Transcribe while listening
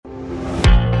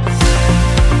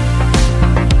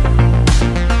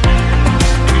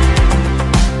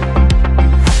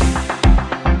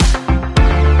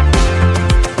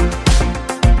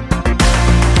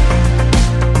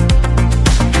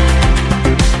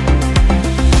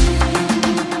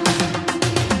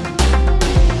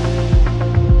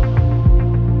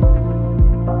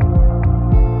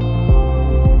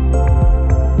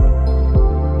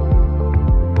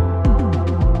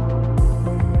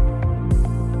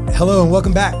Hello and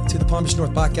welcome back to the Palm Beach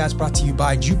North podcast brought to you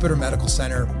by Jupiter Medical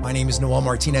Center. My name is Noel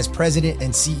Martinez, President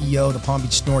and CEO of the Palm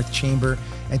Beach North Chamber.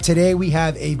 And today we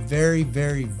have a very,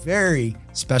 very, very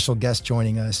special guest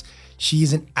joining us.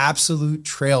 She's an absolute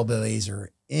trailblazer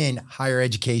in higher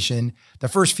education, the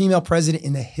first female president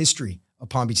in the history of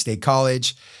Palm Beach State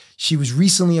College. She was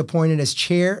recently appointed as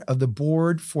chair of the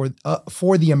board for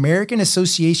the American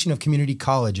Association of Community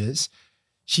Colleges.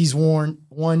 She's won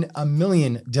a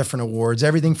million different awards,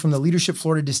 everything from the Leadership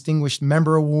Florida Distinguished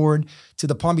Member Award to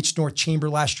the Palm Beach North Chamber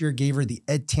last year gave her the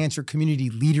Ed Tancer Community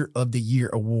Leader of the Year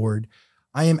Award.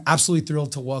 I am absolutely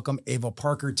thrilled to welcome Ava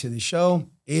Parker to the show.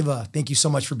 Ava, thank you so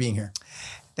much for being here.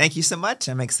 Thank you so much.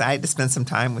 I'm excited to spend some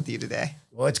time with you today.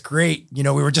 Well, it's great. You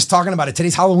know, we were just talking about it.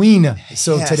 Today's Halloween.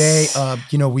 So Yes. Today,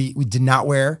 we did not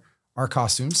wear our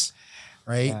costumes,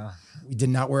 right? Yeah. We did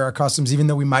not wear our costumes, even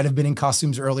though we might have been in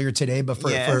costumes earlier today, but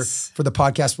for the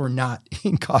podcast, we're not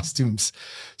in costumes.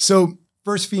 So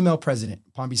first female president,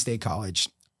 Palm Beach State College.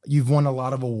 You've won a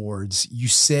lot of awards.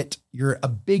 You're a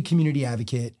big community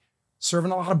advocate,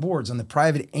 serving a lot of boards on the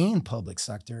private and public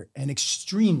sector, an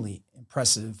extremely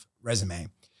impressive resume.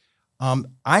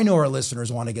 I know our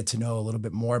listeners want to get to know a little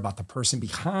bit more about the person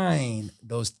behind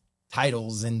those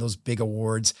titles and those big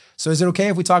awards. So is it okay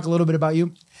if we talk a little bit about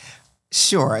you?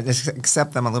 Sure. I just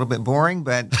accept I'm a little bit boring,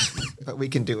 but we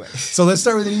can do it. So let's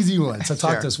start with an easy one. So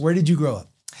talk Sure. to us. Where did you grow up?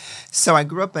 So I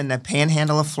grew up in the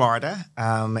panhandle of Florida,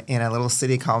 in a little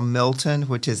city called Milton,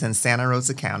 which is in Santa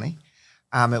Rosa County.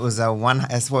 It was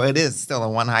it is still a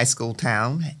one high school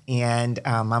town. And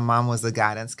my mom was a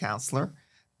guidance counselor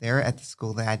there at the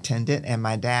school that I attended. And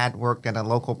my dad worked at a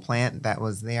local plant that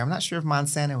was there. I'm not sure if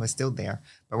Monsanto was still there,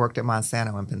 but worked at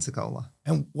Monsanto in Pensacola.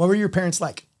 And what were your parents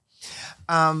like?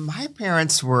 My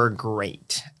parents were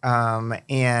great,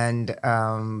 and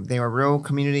they were real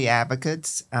community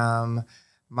advocates.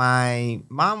 My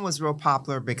mom was real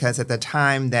popular because at the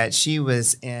time that she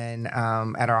was in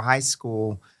at our high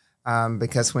school,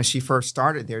 because when she first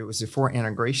started there, it was before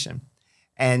integration.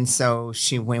 And so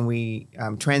when we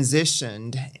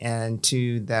transitioned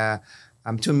into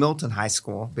to Milton High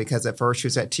School, because at first she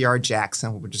was at T.R.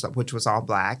 Jackson, which was all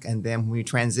black, and then when we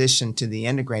transitioned to the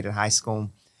integrated high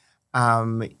school,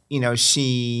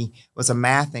 she was a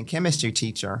math and chemistry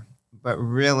teacher, but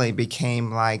really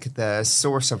became like the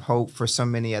source of hope for so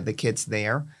many of the kids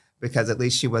there, because at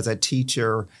least she was a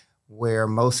teacher where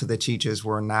most of the teachers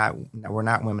were not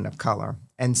women of color.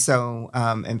 And so,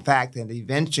 in fact, it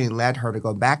eventually led her to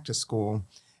go back to school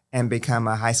and become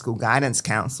a high school guidance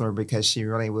counselor because she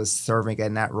really was serving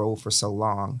in that role for so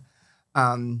long.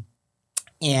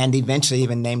 And eventually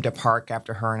even named a park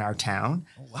after her in our town.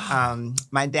 Oh, wow.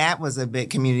 My dad was a big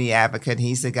community advocate.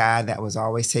 He's the guy that was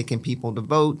always taking people to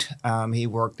vote. He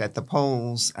worked at the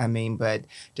polls, but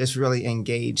just really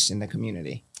engaged in the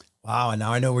community. Wow. And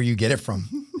now I know where you get it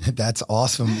from. That's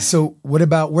awesome. So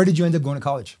where did you end up going to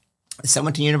college? So I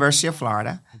went to University of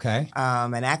Florida. Okay.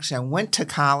 And actually I went to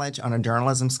college on a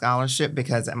journalism scholarship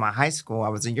because at my high school, I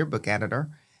was a yearbook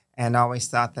editor. And I always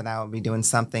thought that I would be doing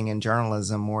something in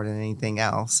journalism more than anything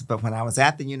else. But when I was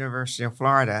at the University of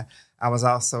Florida, I was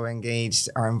also engaged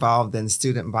or involved in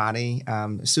student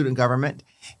government.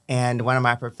 And one of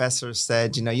my professors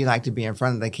said, you like to be in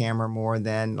front of the camera more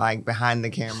than like behind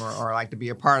the camera, or like to be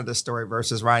a part of the story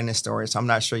versus writing the story. So I'm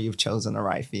not sure you've chosen the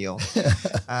right field.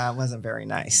 It wasn't very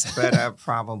nice, but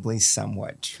probably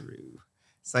somewhat true.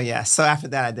 So after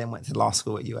that, I then went to law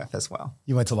school at UF as well.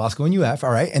 You went to law school in UF.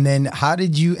 All right. And then how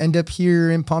did you end up here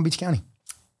in Palm Beach County?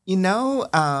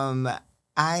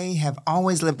 I have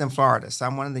always lived in Florida. So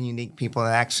I'm one of the unique people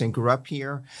that actually grew up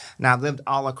here. Now I've lived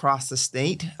all across the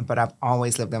state, but I've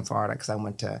always lived in Florida because I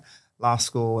went to law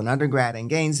school and undergrad in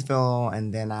Gainesville.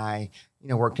 And then I,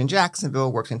 worked in Jacksonville,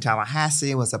 worked in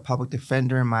Tallahassee, was a public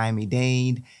defender in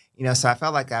Miami-Dade. So I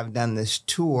felt like I've done this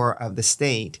tour of the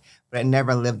state, but I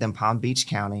never lived in Palm Beach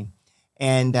County.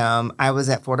 And I was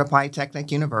at Florida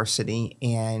Polytechnic University,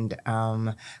 and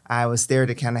I was there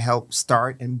to kind of help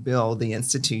start and build the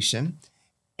institution.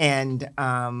 And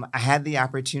I had the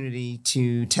opportunity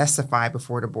to testify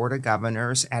before the Board of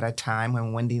Governors at a time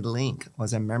when Wendy Link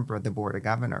was a member of the Board of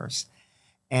Governors.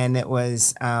 And it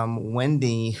was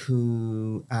Wendy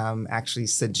who actually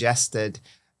suggested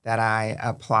that I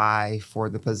apply for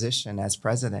the position as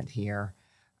president here.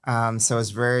 So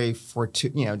it's very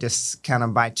just kind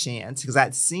of by chance, because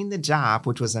I'd seen the job,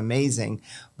 which was amazing,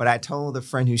 but I told a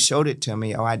friend who showed it to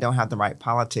me, I don't have the right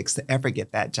politics to ever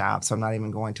get that job, so I'm not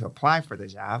even going to apply for the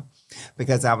job,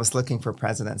 because I was looking for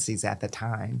presidencies at the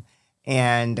time.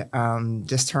 And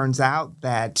just turns out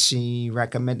that she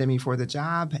recommended me for the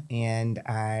job, and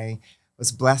I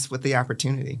was blessed with the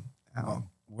opportunity.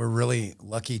 we're really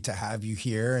lucky to have you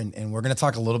here. And we're going to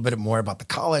talk a little bit more about the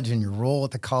college and your role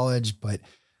at the college, but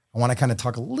I want to kind of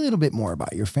talk a little bit more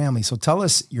about your family. So tell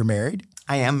us, you're married?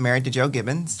 I am married to Joe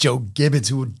Gibbons. Joe Gibbons,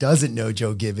 who doesn't know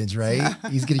Joe Gibbons, right?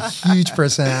 He's got a huge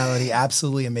personality,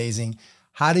 absolutely amazing.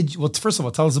 First of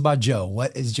all, tell us about Joe.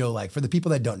 What is Joe like for the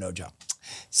people that don't know Joe?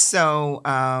 So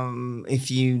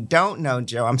if you don't know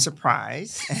Joe, I'm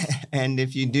surprised. And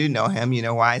if you do know him, you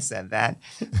know why I said that.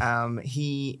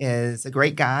 He is a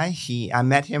great guy. I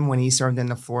met him when he served in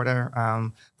the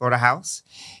Florida House.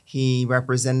 He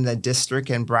represented a district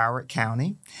in Broward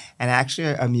County. And actually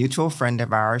a mutual friend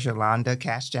of ours, Yolanda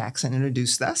Cash Jackson,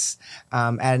 introduced us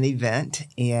at an event.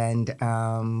 And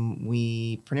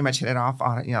we pretty much hit it off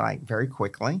on like very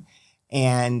quickly.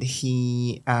 And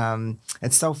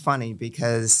it's so funny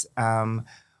because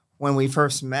when we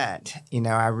first met,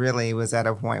 I really was at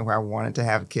a point where I wanted to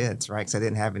have kids, right? Because I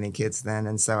didn't have any kids then.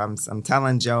 And so I'm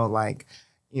telling Joe, like,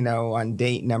 on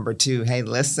date number 2, hey,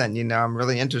 listen, I'm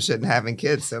really interested in having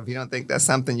kids. So if you don't think that's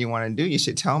something you want to do, you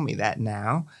should tell me that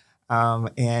now.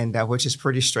 Which is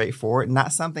pretty straightforward.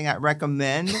 Not something I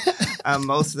recommend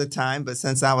most of the time, but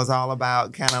since I was all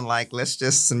about kind of like, let's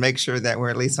just make sure that we're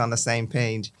at least on the same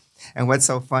page. And what's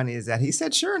so funny is that he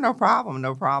said, sure, no problem,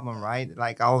 right?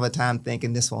 Like all the time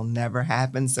thinking this will never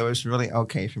happen. So it's really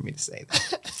okay for me to say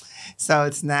that. So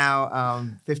it's now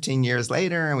 15 years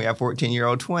later and we have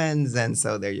 14-year-old twins. And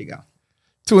so there you go.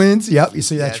 Twins. Yep.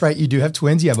 So that's right. You do have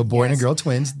twins. You have a boy and a girl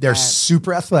twins. They're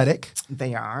super athletic.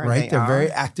 They are. Right. They're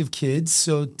very active kids.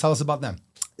 So tell us about them.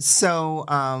 So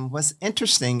what's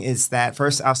interesting is that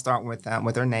first I'll start with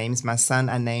their names. My son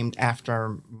I named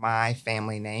after my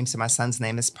family name. So my son's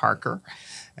name is Parker.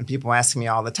 And people ask me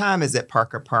all the time, is it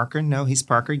Parker Parker? No, he's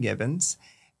Parker Gibbons.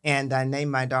 And I named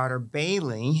my daughter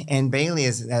Bailey. And Bailey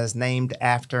is named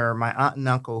after my aunt and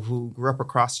uncle who grew up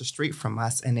across the street from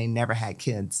us and they never had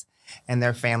kids. And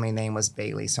their family name was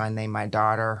Bailey. So I named my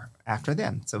daughter after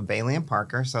them. So Bailey and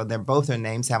Parker. So both their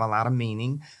names have a lot of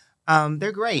meaning.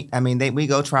 They're great. I mean, we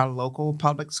go to our local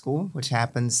public school, which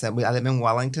happens I live in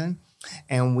Wellington.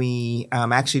 And we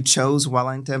actually chose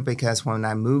Wellington because when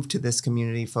I moved to this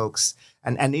community, folks,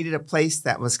 I needed a place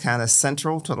that was kind of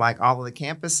central to like all of the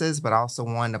campuses, but also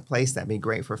wanted a place that'd be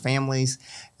great for families.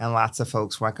 And lots of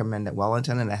folks recommended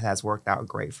Wellington, and that has worked out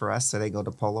great for us. So they go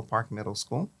to Polo Park Middle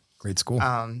School. Great school.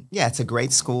 Yeah, it's a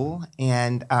great school.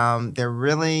 And they're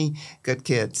really good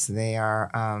kids. They are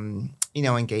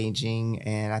engaging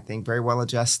and I think very well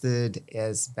adjusted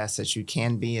as best as you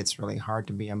can be. It's really hard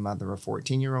to be a mother of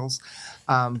 14-year-olds.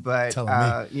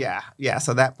 Yeah.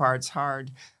 So that part's hard.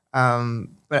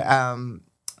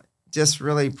 Just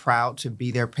really proud to be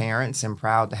their parents and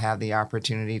proud to have the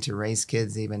opportunity to raise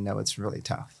kids, even though it's really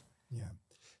tough. Yeah.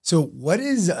 So what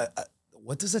does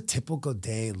a typical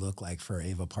day look like for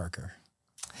Ava Parker?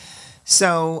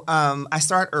 So I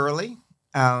start early.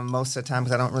 Most of the time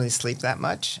because I don't really sleep that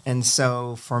much. And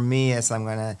so for me, I'm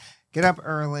going to get up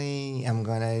early. I'm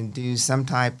going to do some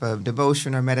type of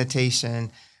devotion or meditation.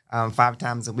 5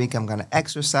 times a week, I'm going to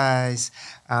exercise.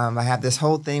 I have this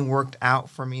whole thing worked out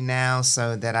for me now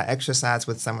so that I exercise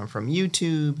with someone from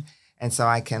YouTube. And so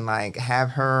I can like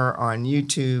have her on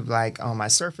YouTube, like on my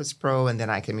Surface Pro, and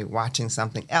then I can be watching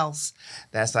something else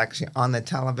that's actually on the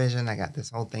television. I got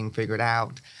this whole thing figured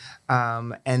out.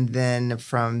 And then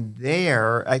from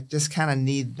there, I just kind of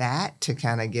need that to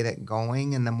kind of get it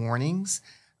going in the mornings.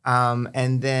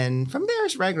 And then from there,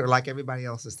 it's regular, like everybody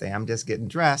else's day. I'm just getting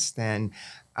dressed and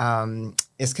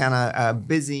it's kind of a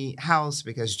busy house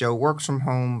because Joe works from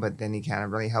home, but then he kind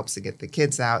of really helps to get the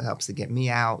kids out, helps to get me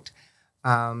out.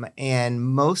 And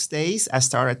most days I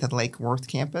start at the Lake Worth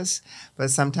campus, but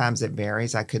sometimes it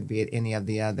varies. I could be at any of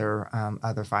the other 4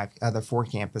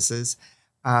 campuses.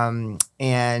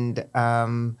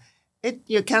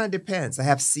 It kind of depends. I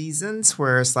have seasons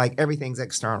where it's like everything's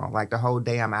external, like the whole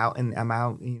day I'm out,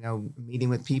 meeting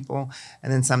with people.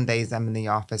 And then some days I'm in the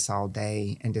office all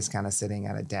day and just kind of sitting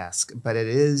at a desk. But it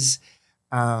is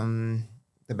the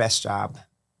best job.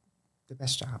 The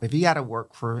best job. If you got to work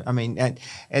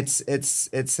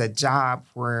it's a job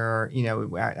where,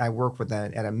 I work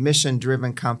at a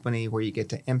mission-driven company where you get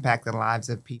to impact the lives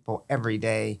of people every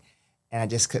day. And I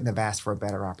just couldn't have asked for a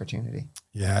better opportunity.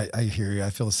 Yeah, I hear you. I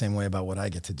feel the same way about what I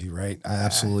get to do, right? I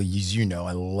absolutely, as you know,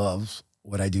 I love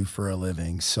what I do for a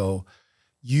living. So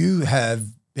you have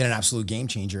been an absolute game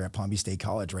changer at Palm Beach State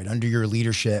College, right? Under your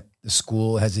leadership, the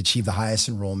school has achieved the highest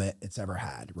enrollment it's ever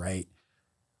had, right?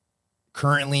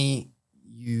 Currently,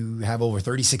 you have over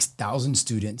 36,000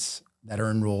 students that are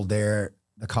enrolled there.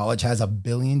 The college has $1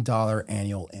 billion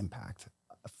annual impact,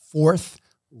 4th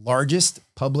largest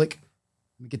public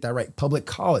let me get that right, public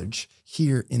college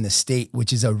here in the state,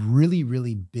 which is a really,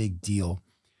 really big deal.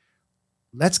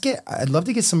 I'd love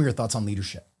to get some of your thoughts on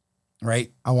leadership,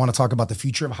 right? I want to talk about the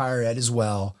future of higher ed as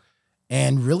well,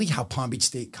 and really how Palm Beach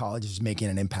State College is making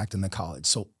an impact in the college.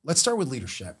 So let's start with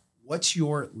leadership. What's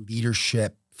your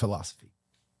leadership philosophy?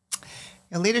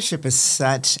 Leadership is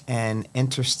such an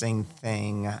interesting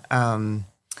thing.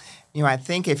 I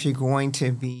think if you're going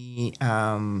to be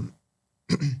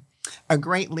a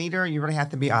great leader, you really have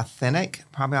to be authentic,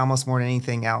 probably almost more than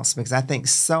anything else, because I think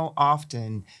so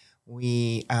often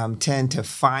we tend to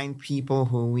find people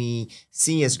who we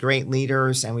see as great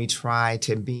leaders and we try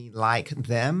to be like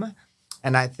them.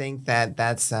 And I think that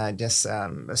that's just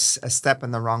a step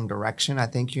in the wrong direction. I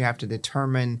think you have to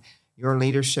determine your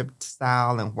leadership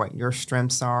style and what your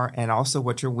strengths are and also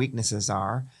what your weaknesses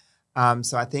are.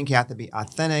 So I think you have to be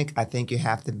authentic. I think you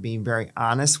have to be very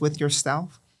honest with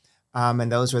yourself.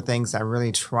 And those are things I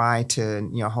really try to,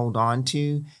 hold on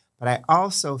to. But I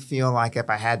also feel like if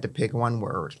I had to pick one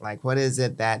word, like what is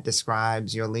it that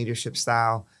describes your leadership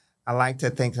style? I like to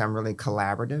think I'm really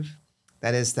collaborative.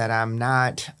 That is that I'm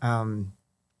not,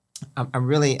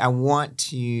 I want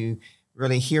to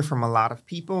really hear from a lot of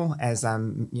people as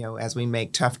as we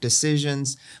make tough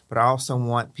decisions, but I also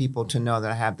want people to know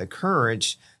that I have the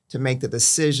courage to make the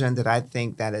decision that I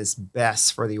think that is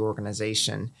best for the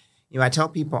organization. I tell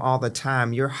people all the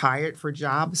time, you're hired for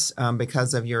jobs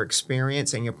because of your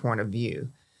experience and your point of view.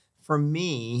 For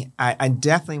me, I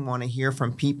definitely want to hear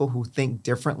from people who think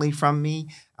differently from me.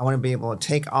 I want to be able to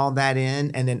take all that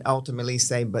in and then ultimately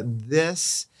say, but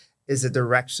this is a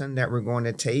direction that we're going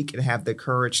to take and have the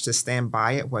courage to stand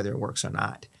by it, whether it works or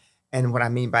not. And what I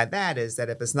mean by that is that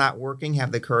if it's not working,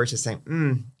 have the courage to say,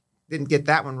 didn't get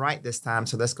that one right this time,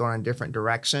 so let's go in a different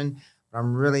direction. But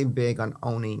I'm really big on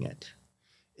owning it.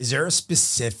 Is there a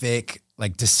specific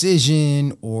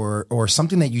decision or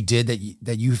something that you did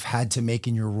that you've had to make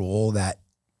in your role that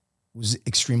was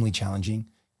extremely challenging?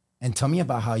 And tell me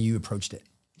about how you approached it.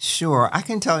 Sure. I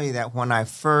can tell you that when I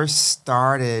first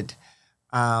started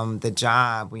the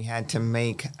job, we had to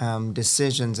make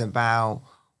decisions about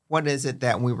what is it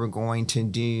that we were going to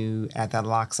do at the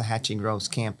Loxahatchee Groves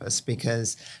campus,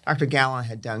 because Dr. Gallen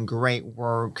had done great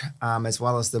work as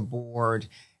well as the board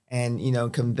and,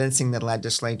 convincing the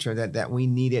legislature that we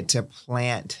needed to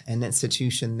plant an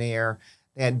institution there.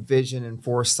 They had vision and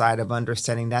foresight of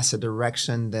understanding that's the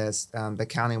direction that the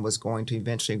county was going to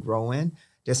eventually grow in,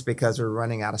 just because we're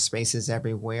running out of spaces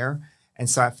everywhere. And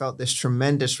so I felt this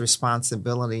tremendous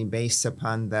responsibility based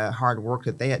upon the hard work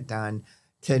that they had done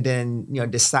to then,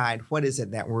 decide what is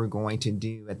it that we're going to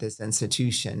do at this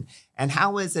institution, and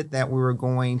how is it that we were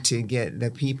going to get the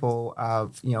people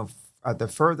of the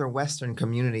further western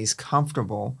communities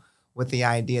comfortable with the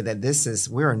idea that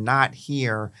we're not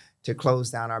here to close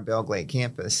down our Belglade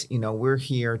campus. We're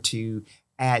here to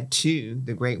add to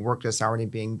the great work that's already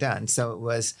being done. So it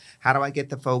was, how do I get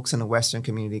the folks in the western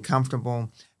community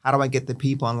comfortable? How do I get the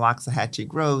people in Loxahatchee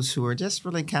Groves who are just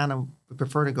really kind of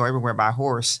prefer to go everywhere by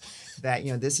horse, that,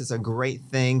 this is a great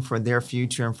thing for their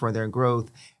future and for their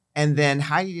growth? And then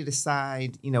how do you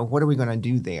decide, what are we going to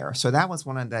do there? So that was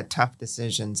one of the tough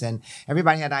decisions. And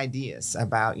everybody had ideas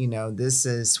about, this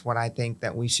is what I think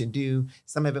that we should do.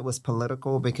 Some of it was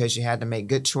political because you had to make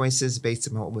good choices based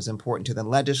on what was important to the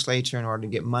legislature in order to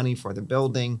get money for the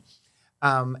building.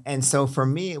 And so for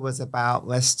me, it was about,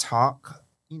 let's talk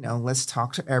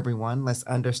to everyone. Let's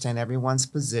understand everyone's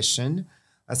position.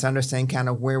 Let's understand kind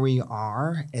of where we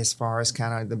are as far as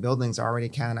kind of the building's already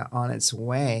kind of on its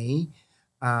way.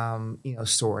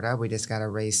 Sort of. We just got to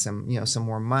raise some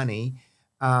more money.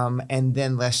 And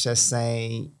then let's just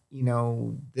say,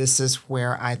 this is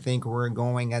where I think we're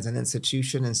going as an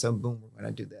institution. And so, boom, we're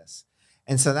going to do this.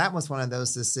 And so that was one of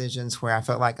those decisions where I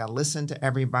felt like I listened to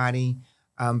everybody.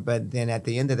 But then at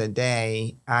the end of the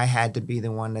day, I had to be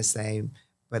the one to say,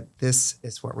 but this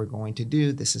is what we're going to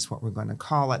do. This is what we're going to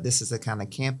call it. This is the kind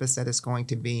of campus that it's going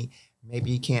to be.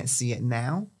 Maybe you can't see it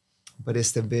now, but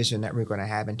it's the vision that we're going to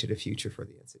have into the future for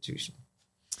the institution.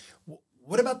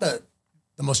 What about the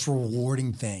most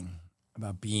rewarding thing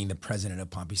about being the president of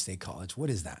Palm Beach State College? What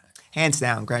is that? Hands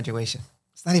down, graduation.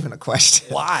 It's not even a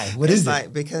question. Why? What is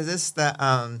it? Because it's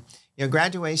the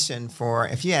graduation for,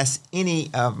 if you ask any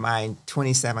of my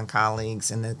 27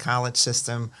 colleagues in the college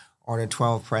system or the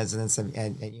 12 presidents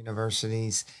at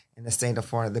universities in the state of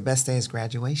Florida, the best day is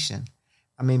graduation.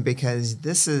 I mean, because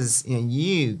this is,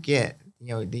 you get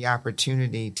the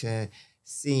opportunity to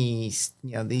see,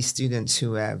 these students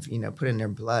who have, put in their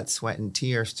blood, sweat, and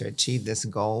tears to achieve this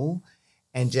goal.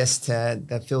 and just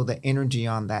to feel the energy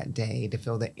on that day, to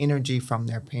feel the energy from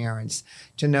their parents,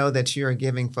 to know that you are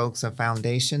giving folks a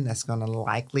foundation that's going to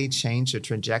likely change the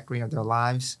trajectory of their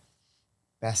lives.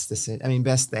 Best decision. I mean,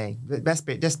 best day, best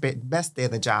day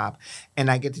of the job.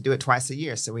 And I get to do it twice a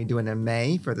year. So we do it in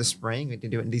May for the spring. We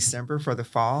do it in December for the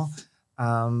fall.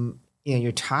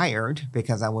 You're tired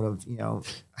because I would have,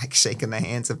 like shaken the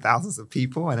hands of thousands of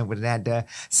people and I would have had to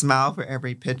smile for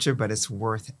every picture, but it's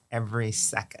worth every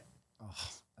second. Oh,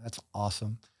 that's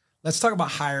awesome. Let's talk about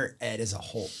higher ed as a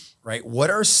whole, right? What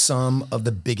are some of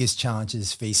the biggest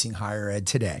challenges facing higher ed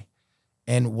today?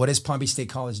 And what is Palm Beach State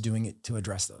College doing to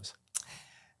address those?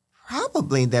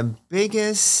 Probably the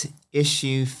biggest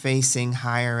issue facing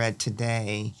higher ed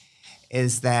today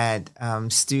is that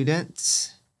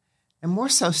students, and more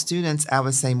so students, I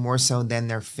would say more so than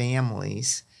their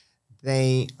families,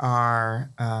 they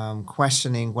are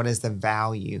questioning what is the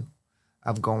value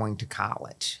of going to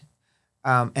college.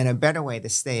 And a better way to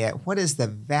say it, what is the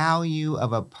value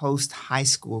of a post-high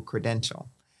school credential?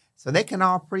 So they can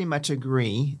all pretty much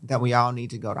agree that we all need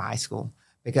to go to high school,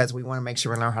 because we want to make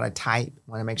sure we learn how to type,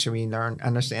 want to make sure we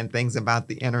understand things about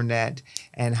the internet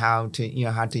and how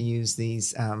to use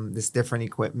these this different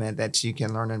equipment that you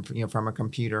can learn from a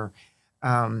computer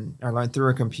or learn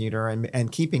through a computer,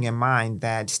 and keeping in mind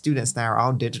that students now are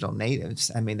all digital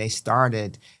natives. I mean, they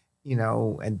started,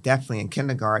 and definitely in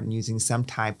kindergarten using some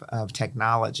type of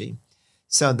technology.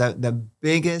 So the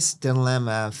biggest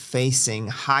dilemma facing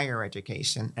higher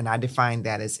education, and I define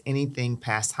that as anything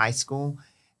past high school,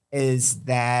 is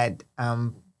that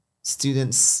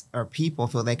students or people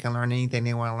feel they can learn anything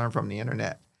they want to learn from the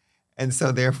internet. And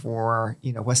so therefore,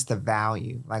 what's the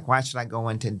value? Like, why should I go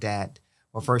into debt?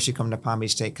 Well, first you come to Palm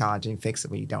Beach State College and fix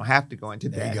it. Well, you don't have to go into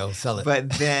debt. There you go, sell it. But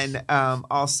then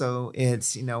also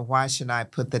it's, why should I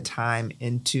put the time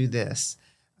into this?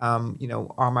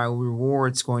 Are my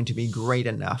rewards going to be great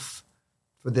enough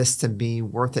for this to be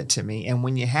worth it to me? And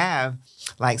when you have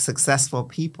like successful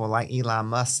people like Elon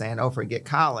Musk saying, "Oh, forget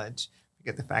college,"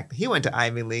 forget the fact that he went to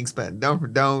Ivy Leagues, but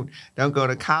don't go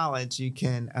to college. You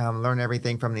can learn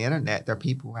everything from the internet. There are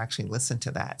people who actually listen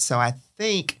to that. So I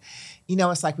think,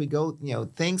 it's like we go,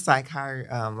 things like higher,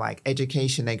 like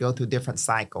education, they go through different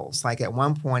cycles. Like at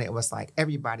one point, it was like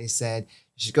everybody said,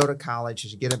 you should go to college, you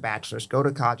should get a bachelor's, go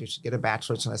to college, you should get a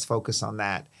bachelor's, and let's focus on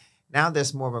that. Now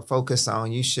there's more of a focus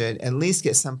on you should at least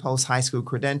get some post-high school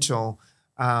credential,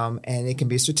 and it can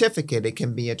be a certificate, it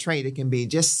can be a trade, it can be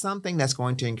just something that's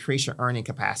going to increase your earning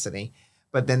capacity.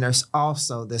 But then there's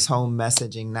also this whole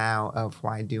messaging now of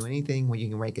why do anything when you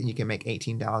can make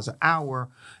 $18 an hour,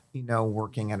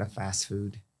 working at a fast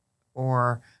food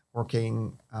or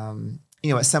working,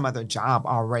 at some other job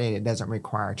already that doesn't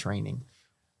require training.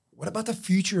 What about the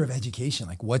future of education?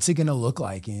 Like, what's it going to look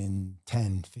like in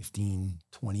 10, 15,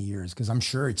 20 years? Because I'm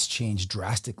sure it's changed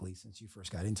drastically since you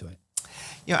first got into it.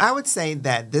 I would say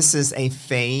that this is a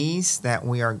phase that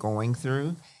we are going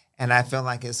through, and I feel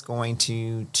like it's going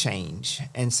to change.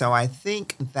 And so I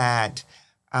think that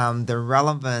the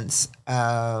relevance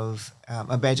of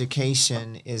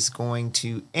education is going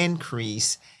to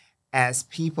increase as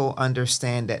people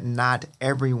understand that not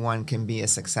everyone can be a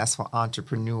successful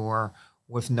entrepreneur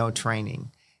with no training.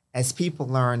 As people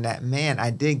learn that, man,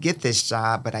 I did get this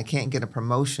job, but I can't get a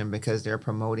promotion because they're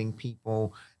promoting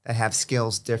people that have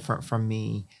skills different from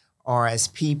me. Or as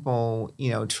people,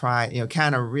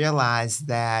 kind of realize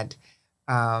that,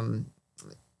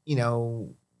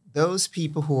 those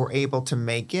people who are able to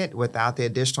make it without the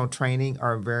additional training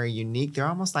are very unique. They're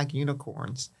almost like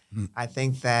unicorns. Mm. I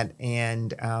think that,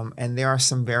 and there are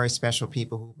some very special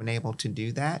people who've been able to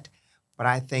do that. But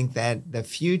I think that the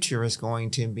future is going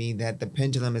to be that the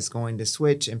pendulum is going to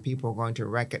switch and people are going to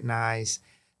recognize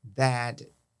that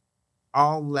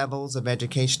all levels of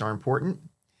education are important,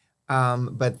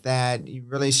 but that you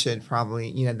really should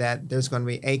probably, that there's going to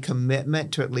be a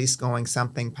commitment to at least going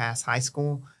something past high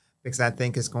school, because I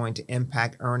think it's going to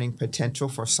impact earning potential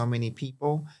for so many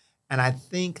people. And I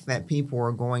think that people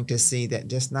are going to see that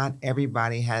just not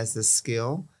everybody has the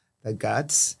skill, the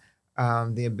guts,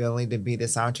 the ability to be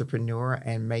this entrepreneur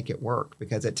and make it work,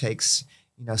 because it takes,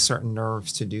 certain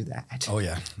nerves to do that. Oh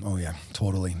yeah,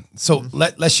 totally. So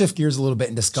let's shift gears a little bit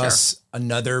and discuss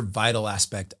another vital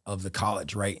aspect of the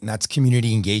college, right? And that's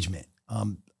community engagement.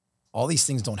 All these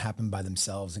things don't happen by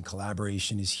themselves, and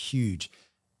collaboration is huge.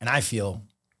 And I feel,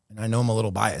 and I know I'm a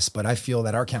little biased, but I feel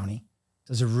that our county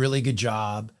does a really good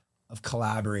job of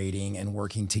collaborating and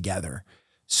working together.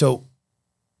 So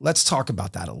let's talk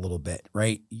about that a little bit,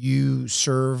 right? You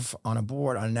serve on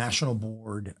a national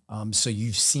board. So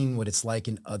you've seen what it's like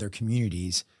in other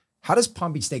communities. How does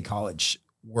Palm Beach State College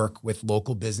work with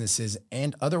local businesses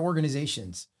and other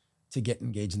organizations to get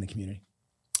engaged in the community?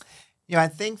 I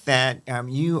think that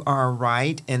you are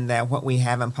right in that what we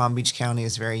have in Palm Beach County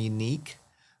is very unique,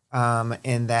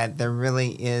 in that there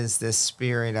really is this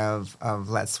spirit of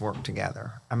let's work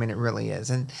together. I mean, it really is.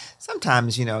 And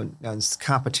sometimes,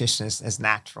 competition is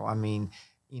natural. I mean,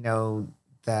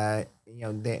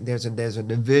 there's a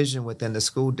division within the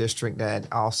school district that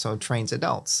also trains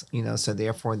adults, so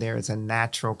therefore there is a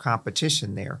natural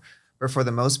competition there. But for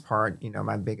the most part,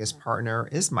 my biggest partner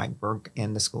is Mike Burke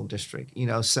in the school district,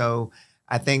 so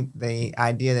I think the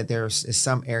idea that there's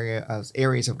some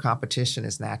areas of competition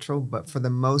is natural, but for the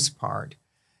most part,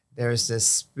 there's this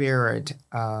spirit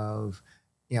of,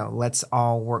 let's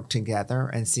all work together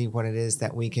and see what it is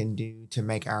that we can do to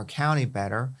make our county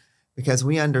better, because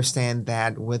we understand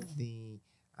that with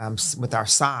our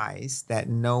size, that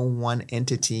no one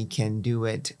entity can do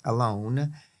it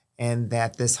alone, and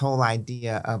that this whole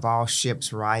idea of all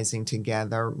ships rising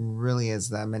together really is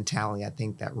the mentality I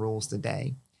think that rules the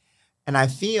day. And I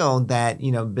feel that,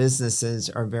 businesses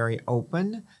are very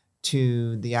open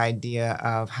to the idea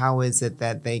of how is it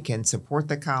that they can support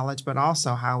the college, but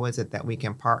also how is it that we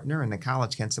can partner and the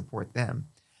college can support them.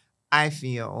 I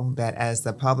feel that as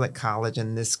the public college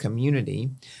in this community,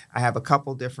 I have a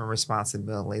couple different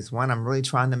responsibilities. One, I'm really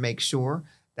trying to make sure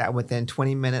that within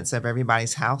 20 minutes of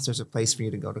everybody's house, there's a place for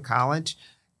you to go to college.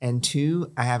 And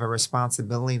two, I have a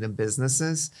responsibility to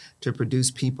businesses to produce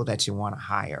people that you want to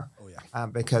hire.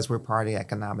 Because we're part of the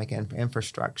economic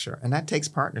infrastructure. And that takes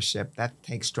partnership, that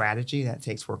takes strategy, that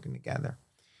takes working together.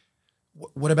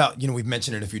 What about, we've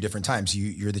mentioned it a few different times.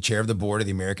 You're the chair of the board of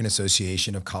the American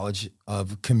Association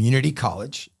of Community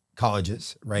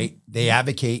Colleges, right? They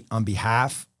advocate on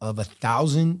behalf of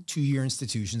 1,000 two-year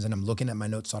institutions. And I'm looking at my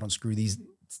notes so I don't screw these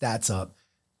stats up.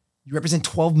 You represent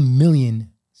 12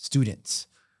 million students.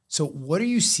 So what are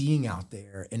you seeing out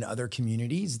there in other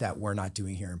communities that we're not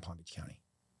doing here in Palm Beach County?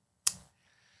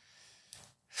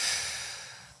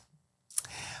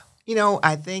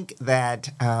 I think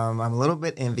that I'm a little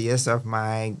bit envious of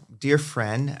my dear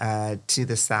friend to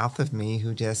the south of me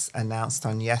who just announced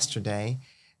on yesterday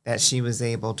that she was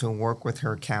able to work with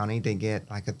her county to get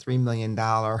like a $3 million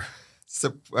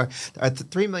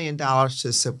 $3 million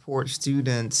to support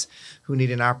students who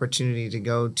need an opportunity to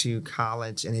go to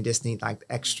college and they just need like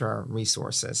extra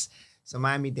resources. So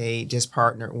Miami-Dade just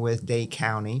partnered with Dade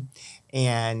County,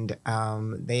 and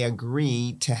they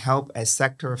agreed to help a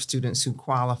sector of students who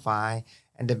qualify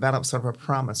and develop sort of a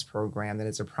promise program that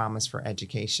is a promise for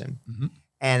education. Mm-hmm.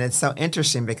 And it's so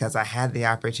interesting because I had the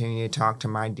opportunity to talk to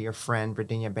my dear friend,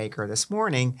 Virginia Baker, this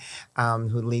morning,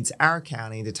 who leads our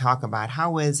county, to talk about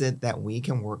how is it that we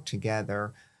can work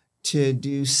together to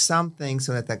do something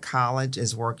so that the college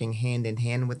is working hand in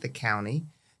hand with the county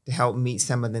to help meet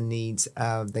some of the needs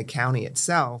of the county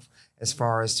itself as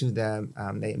far as to the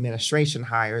administration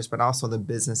hires, but also the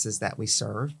businesses that we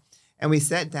serve. And we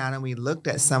sat down and we looked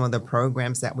at some of the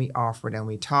programs that we offered, and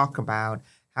we talk about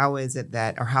how is it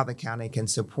that, or how the county can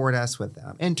support us with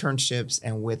internships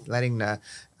and with letting the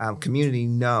community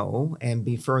know and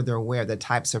be further aware of the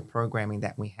types of programming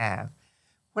that we have.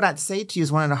 What I'd say to you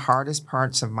is one of the hardest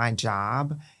parts of my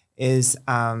job is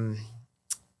kind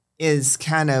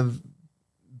of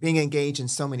being engaged in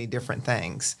so many different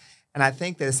things. And I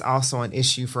think that it's also an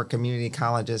issue for community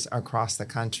colleges across the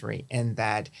country in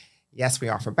that, yes, we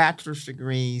offer bachelor's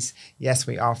degrees. Yes,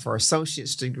 we offer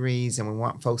associate's degrees, and we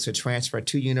want folks to transfer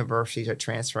to universities or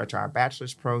transfer to our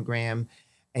bachelor's program.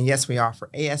 And yes, we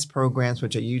offer AS programs,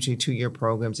 which are usually 2-year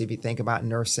programs if you think about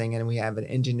nursing, and we have an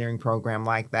engineering program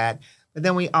like that. But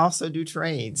then we also do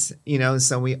trades,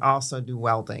 so we also do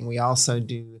welding. We also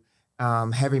do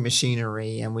heavy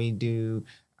machinery, and we do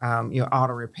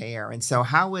auto repair. And so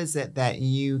how is it that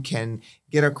you can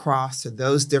get across to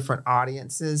those different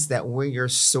audiences that we're your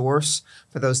source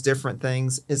for those different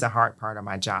things is a hard part of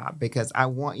my job, because I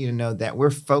want you to know that we're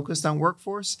focused on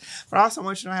workforce, but I also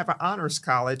want you to have an honors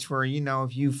college where,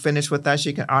 if you finish with us,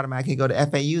 you can automatically go to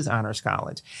FAU's honors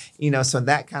college. So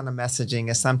that kind of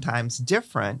messaging is sometimes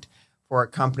different for a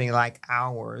company like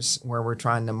ours, where we're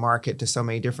trying to market to so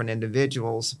many different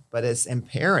individuals, but it's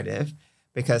imperative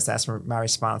because that's my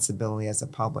responsibility as a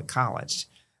public college.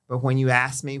 But when you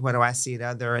ask me, what do I see at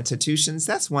other institutions?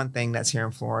 That's one thing that's here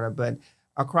in Florida. But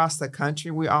across the country,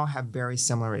 we all have very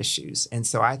similar issues. And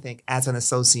so I think as an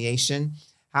association,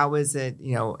 how is it,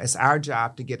 it's our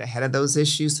job to get ahead of those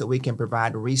issues so we can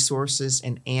provide resources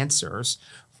and answers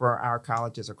for our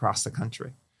colleges across the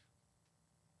country.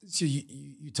 So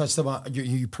you touched about,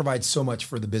 you provide so much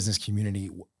for the business community.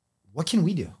 What can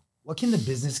we do? What can the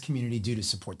business community do to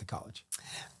support the college?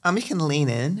 You can lean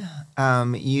in.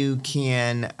 You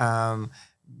can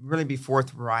really be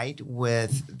forthright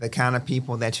with the kind of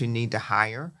people that you need to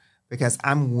hire, because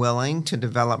I'm willing to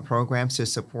develop programs to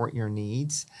support your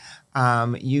needs.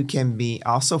 You can be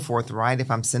also forthright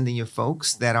if I'm sending you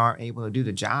folks that aren't able to do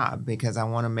the job, because I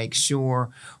want to make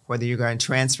sure whether you're going to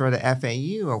transfer to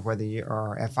FAU or whether you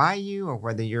are FIU or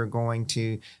whether you're going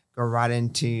to go right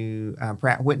into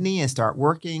Pratt Whitney and start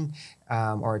working,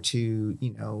 or to,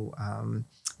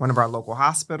 one of our local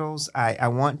hospitals. I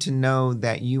want to know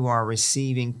that you are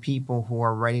receiving people who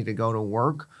are ready to go to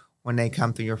work when they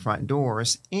come through your front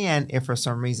doors. And if for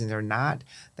some reason they're not,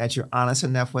 that you're honest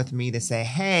enough with me to say,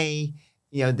 hey,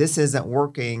 this isn't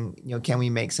working. Can we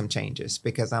make some changes?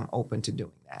 Because I'm open to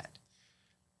doing that.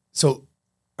 So,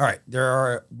 all right,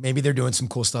 they're doing some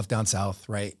cool stuff down south,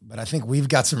 right? But I think we've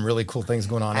got some really cool things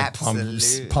going on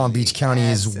in Palm Beach County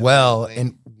as well.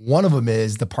 And one of them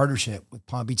is the partnership with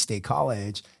Palm Beach State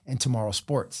College and TMRW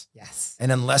Sports. Yes.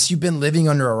 And unless you've been living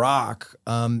under a rock,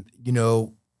 the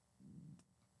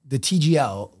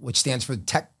TGL, which stands for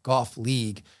Tech Golf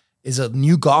League, is a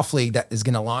new golf league that is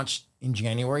going to launch in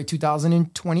January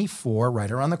 2024,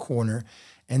 right around the corner.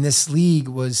 And this league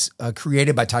was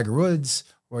created by Tiger Woods,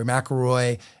 Rory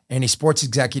McIlroy, and a sports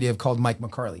executive called Mike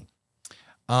McCarley.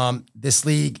 This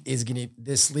league is going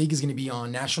to be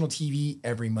on national TV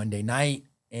every Monday night,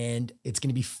 and it's going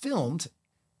to be filmed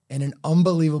in an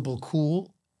unbelievable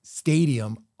cool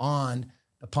stadium on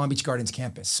the Palm Beach Gardens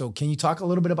campus. So can you talk a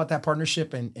little bit about that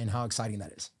partnership and how exciting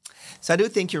that is? So I do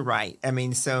think you're right. I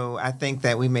mean, so I think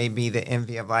that we may be the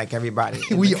envy of like everybody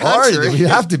in we the country. We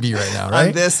have to be right now, right?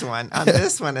 On this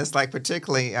one, it's like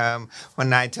particularly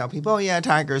when I tell people, oh yeah,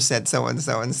 Tiger said so and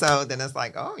so and so, then it's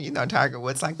like, oh, Tiger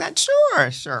Woods like that.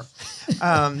 Sure.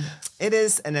 It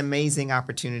is an amazing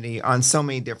opportunity on so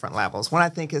many different levels. One, I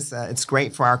think it's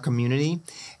great for our community,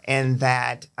 and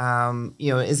that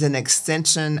is an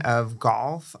extension of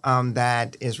golf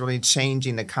that is really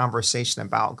changing the conversation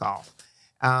about golf.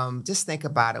 Just think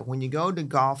about it. When you go to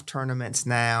golf tournaments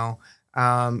now,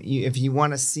 if you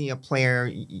want to see a player,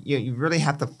 you really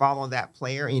have to follow that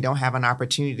player, and you don't have an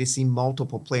opportunity to see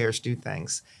multiple players do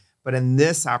things. But in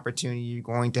this opportunity, you're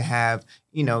going to have,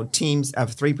 teams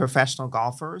of 3 professional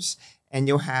golfers, and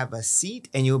you'll have a seat,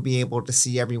 and you'll be able to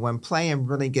see everyone play and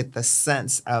really get the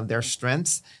sense of their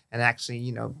strengths, and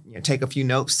actually, take a few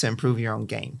notes to improve your own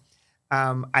game.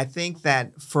 I think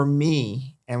that for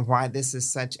me, and why this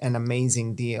is such an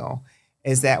amazing deal,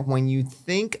 is that when you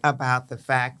think about the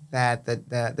fact that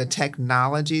the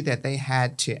technology that they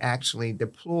had to actually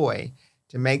deploy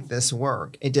to make this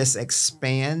work, it just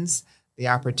expands the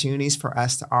opportunities for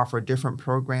us to offer different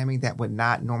programming that would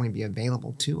not normally be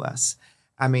available to us.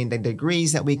 I mean, the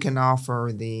degrees that we can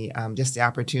offer, just the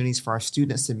opportunities for our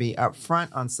students to be upfront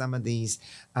on some of these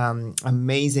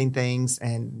amazing things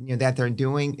and that they're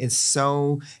doing is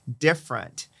so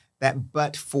different that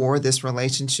but for this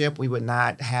relationship, we would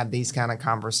not have these kind of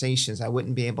conversations. I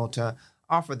wouldn't be able to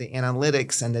offer the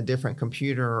analytics and the different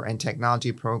computer and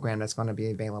technology program that's going to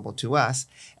be available to us.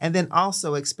 And then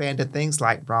also expand to things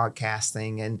like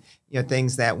broadcasting and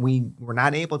things that we were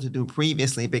not able to do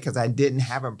previously because I didn't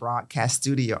have a broadcast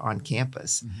studio on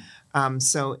campus. Mm-hmm.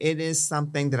 So it is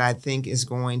something that I think is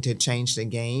going to change the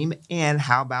game. And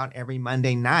how about every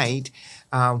Monday night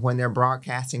when they're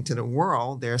broadcasting to the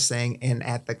world, they're saying, and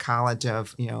at the college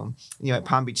of, at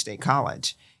Palm Beach State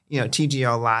College,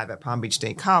 TGL Live at Palm Beach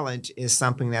State College is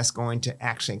something that's going to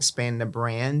actually expand the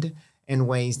brand in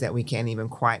ways that we can't even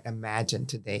quite imagine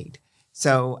to date.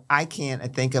 So I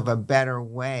can't think of a better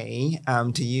way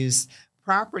to use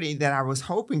property that I was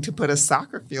hoping to put a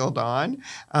soccer field on,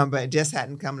 but it just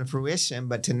hadn't come to fruition.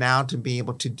 But to be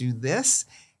able to do this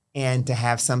and to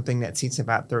have something that seats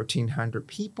about 1,300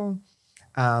 people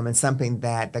and something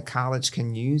that the college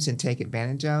can use and take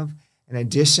advantage of, in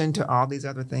addition to all these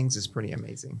other things, is pretty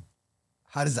amazing.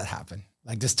 How does that happen?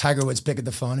 Like, does Tiger Woods pick up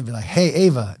the phone and be like, hey,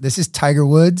 Ava, this is Tiger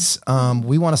Woods.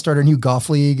 We want to start a new golf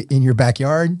league in your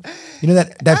backyard.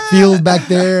 That field back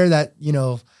there, that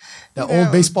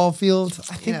old baseball field.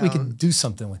 I think we could do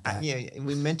something with that. Yeah,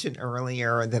 we mentioned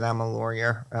earlier that I'm a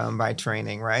lawyer by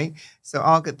training, right? So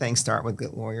all good things start with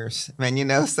good lawyers.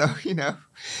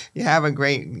 You have a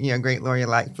great lawyer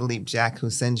like Philippe Jack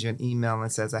who sends you an email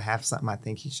and says, I have something I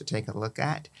think you should take a look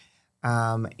at.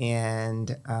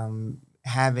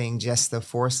 Having just the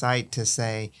foresight to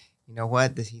say,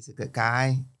 he's a good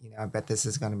guy. I bet this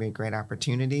is going to be a great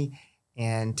opportunity.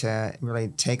 And to really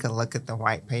take a look at the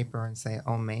white paper and say,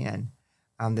 oh, man,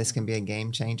 this can be a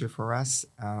game changer for us.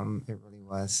 It really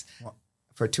was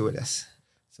fortuitous.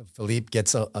 So Philippe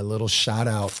gets a little shout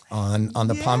out on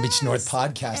the Palm Beach North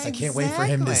podcast. Exactly. I can't wait for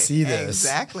him to see this.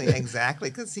 Exactly.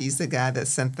 Because he's the guy that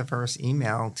sent the first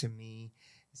email to me.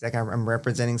 He's like, I'm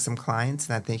representing some clients,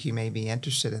 and I think you may be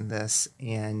interested in this.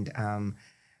 And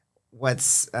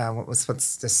what's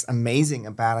just amazing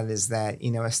about it is that,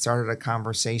 it started a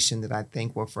conversation that I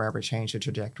think will forever change the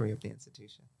trajectory of the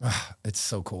institution. It's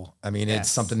so cool. I mean, It's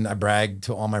something I brag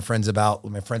to all my friends about,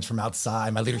 my friends from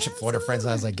outside, my Leadership Florida friends.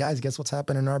 I was like, guys, guess what's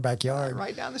happening in our backyard?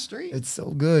 Right down the street. It's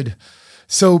so good.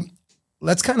 So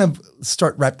let's kind of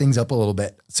wrap things up a little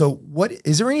bit. So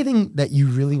is there anything that you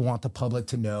really want the public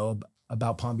to know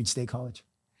about Palm Beach State College?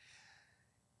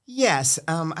 Yes,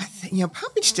 I think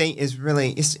Palm Beach State is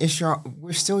really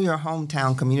we're still your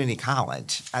hometown community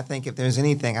college. I think if there's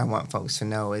anything I want folks to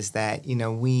know is that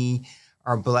we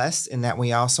are blessed in that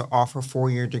we also offer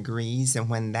 4-year degrees, and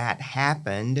when that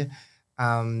happened,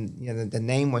 the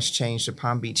name was changed to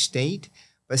Palm Beach State,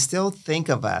 but still think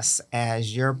of us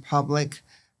as your public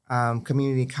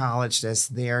community college that's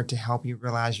there to help you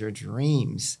realize your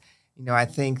dreams. I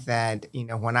think that,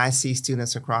 when I see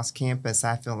students across campus,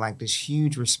 I feel like this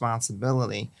huge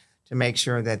responsibility to make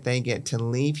sure that they get to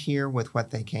leave here with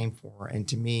what they came for. And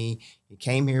to me, you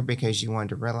came here because you wanted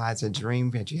to realize a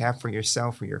dream that you have for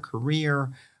yourself, for your career,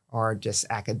 or just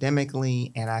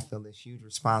academically. And I feel this huge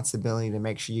responsibility to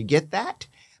make sure you get that.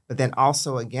 But then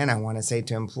also, again, I want to say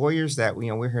to employers that,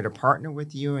 we're here to partner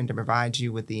with you and to provide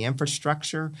you with the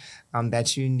infrastructure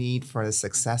that you need for the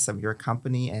success of your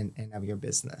company and of your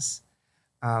business.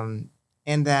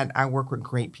 And that I work with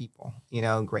great people,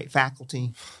 great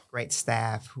faculty, great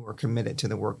staff who are committed to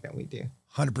the work that we do.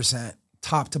 100%.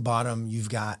 Top to bottom, you've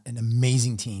got an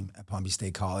amazing team at Palm Beach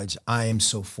State College. I am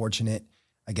so fortunate.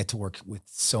 I get to work with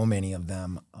so many of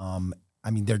them.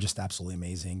 They're just absolutely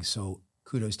amazing. So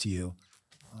kudos to you.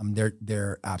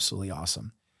 They're absolutely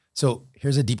awesome. So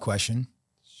here's a deep question.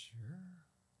 Sure.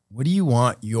 What do you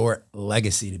want your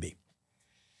legacy to be?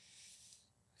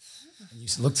 You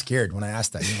looked scared when I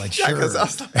asked that. You're like, sure.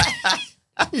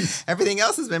 Everything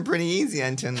else has been pretty easy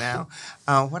until now.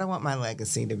 What I want my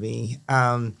legacy to be.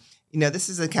 This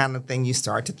is the kind of thing you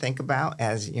start to think about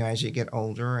as you get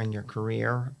older in your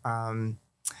career.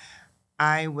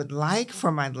 I would like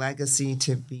for my legacy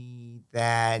to be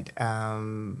that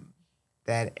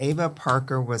Ava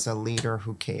Parker was a leader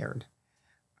who cared.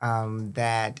 And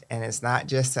it's not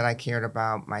just that I cared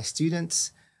about my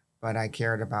students, but I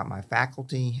cared about my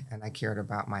faculty and I cared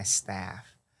about my staff.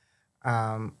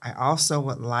 I also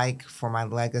would like for my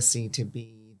legacy to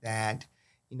be that,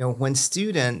 when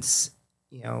students,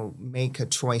 make a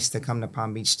choice to come to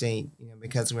Palm Beach State,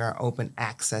 because we are an open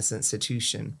access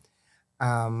institution,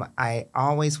 I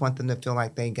always want them to feel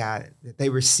like that they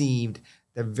received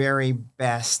the very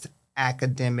best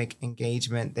academic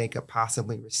engagement they could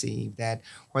possibly receive, that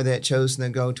whether it chose to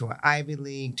go to an Ivy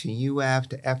League, to UF,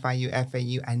 to FIU,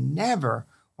 FAU, I never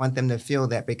want them to feel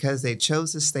that because they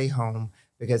chose to stay home,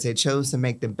 because they chose to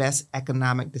make the best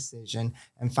economic decision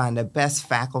and find the best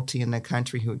faculty in the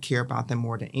country who would care about them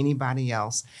more than anybody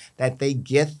else, that they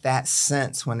get that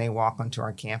sense when they walk onto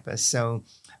our campus. So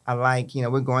I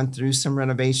we're going through some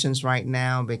renovations right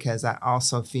now because I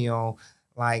also feel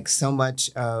like so much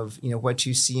of, what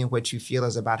you see and what you feel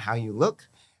is about how you look.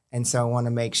 And so I want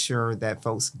to make sure that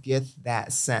folks get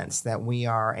that sense that we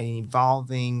are an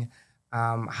evolving,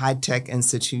 high-tech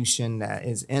institution that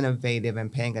is innovative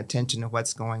and paying attention to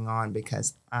what's going on,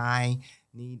 because I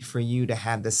need for you to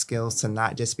have the skills to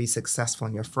not just be successful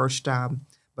in your first job,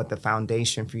 but the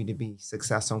foundation for you to be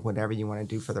successful in whatever you want to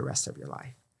do for the rest of your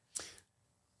life.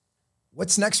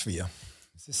 What's next for you?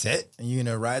 Is this it? Are you going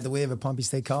to ride the wave at Palm Beach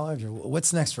State College? Or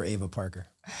what's next for Ava Parker?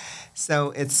 So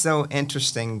it's so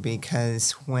interesting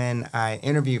because when I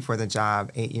interviewed for the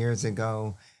job 8 years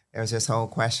ago, there was this whole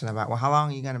question about, well, how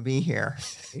long are you going to be here?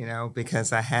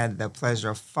 Because I had the pleasure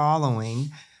of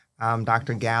following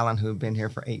Dr. Gallen, who'd been here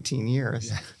for 18 years.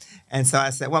 Yeah. And so I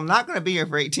said, well, I'm not going to be here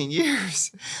for 18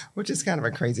 years, which is kind of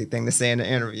a crazy thing to say in an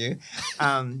interview.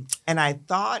 And I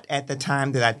thought at the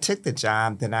time that I took the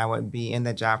job that I would be in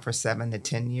the job for 7 to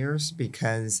 10 years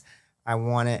because I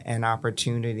wanted an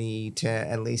opportunity to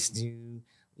at least do,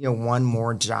 one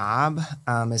more job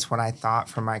is what I thought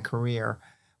for my career.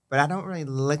 But I don't really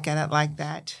look at it like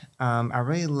that. I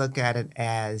really look at it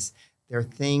as there are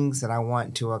things that I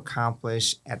want to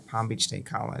accomplish at Palm Beach State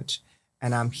College.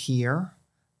 And I'm here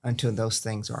until those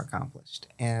things are accomplished.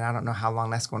 And I don't know how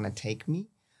long that's going to take me.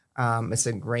 It's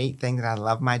a great thing that I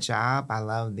love my job. I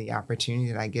love the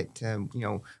opportunity that I get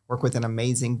to, work with an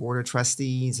amazing board of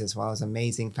trustees, as well as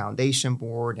amazing foundation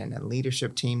board and a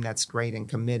leadership team that's great and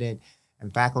committed,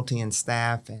 and faculty and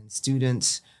staff and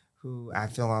students who I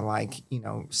feel are like,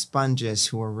 sponges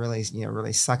who are really,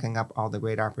 really sucking up all the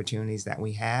great opportunities that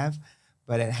we have.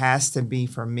 But it has to be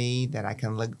for me that I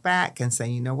can look back and say,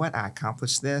 you know what, I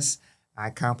accomplished this, I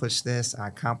accomplished this, I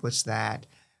accomplished that.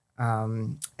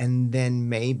 And then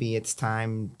maybe it's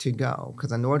time to go.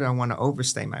 Because nor do I want to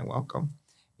overstay my welcome.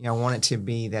 I want it to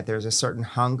be that there's a certain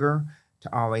hunger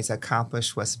to always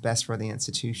accomplish what's best for the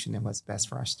institution and what's best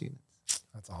for our students.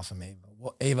 That's awesome, Ava.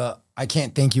 Well, Ava, I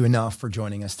can't thank you enough for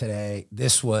joining us today.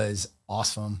 This was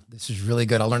awesome. This was really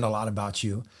good. I learned a lot about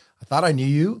you. I thought I knew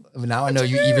you, but now I know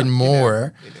you even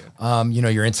more. You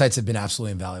do. Your insights have been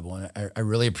absolutely invaluable. And I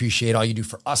really appreciate all you do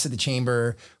for us at the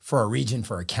Chamber, for our region,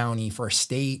 for our county, for our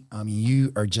state.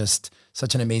 You are just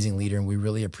such an amazing leader, and we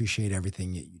really appreciate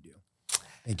everything that you do.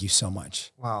 Thank you so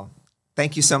much. Wow.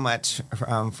 Thank you so much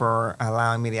for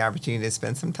allowing me the opportunity to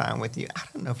spend some time with you. I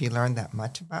don't know if you learned that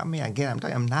much about me. Again,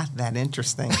 I'm not that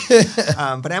interesting,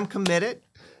 but I'm committed.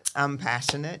 I'm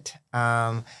passionate.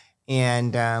 Again,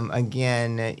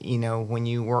 when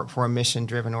you work for a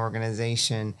mission-driven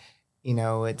organization,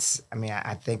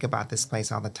 I think about this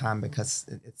place all the time because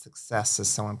its success is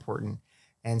so important.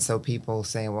 And so people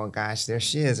say, well, gosh, there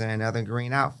she is in another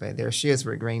green outfit. There she is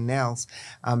with green nails.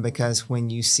 Because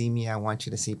when you see me, I want you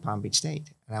to see Palm Beach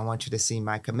State. And I want you to see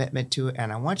my commitment to it.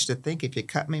 And I want you to think if you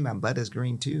cut me, my blood is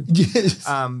green too. Yes.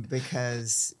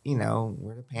 Because,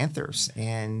 we're the Panthers.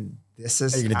 And this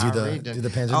is Are you going our to region. do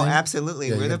the Panther Oh, thing? absolutely.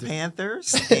 Yeah, we're the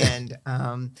Panthers. And,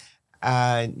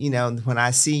 when I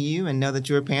see you and know that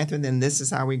you're a Panther, then this is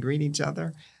how we greet each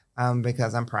other.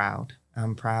 Because I'm proud.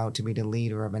 I'm proud to be the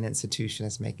leader of an institution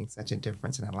that's making such a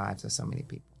difference in the lives of so many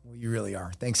people. Well, you really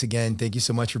are. Thanks again. Thank you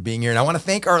so much for being here. And I want to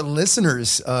thank our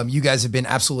listeners. You guys have been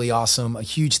absolutely awesome. A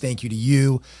huge thank you to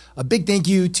you. A big thank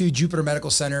you to Jupiter Medical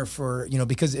Center for,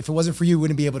 because if it wasn't for you, we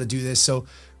wouldn't be able to do this. So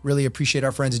really appreciate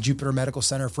our friends at Jupiter Medical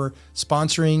Center for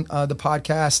sponsoring the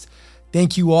podcast.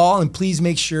 Thank you all. And please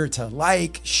make sure to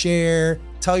like, share,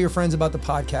 tell your friends about the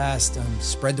podcast,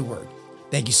 spread the word.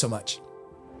 Thank you so much.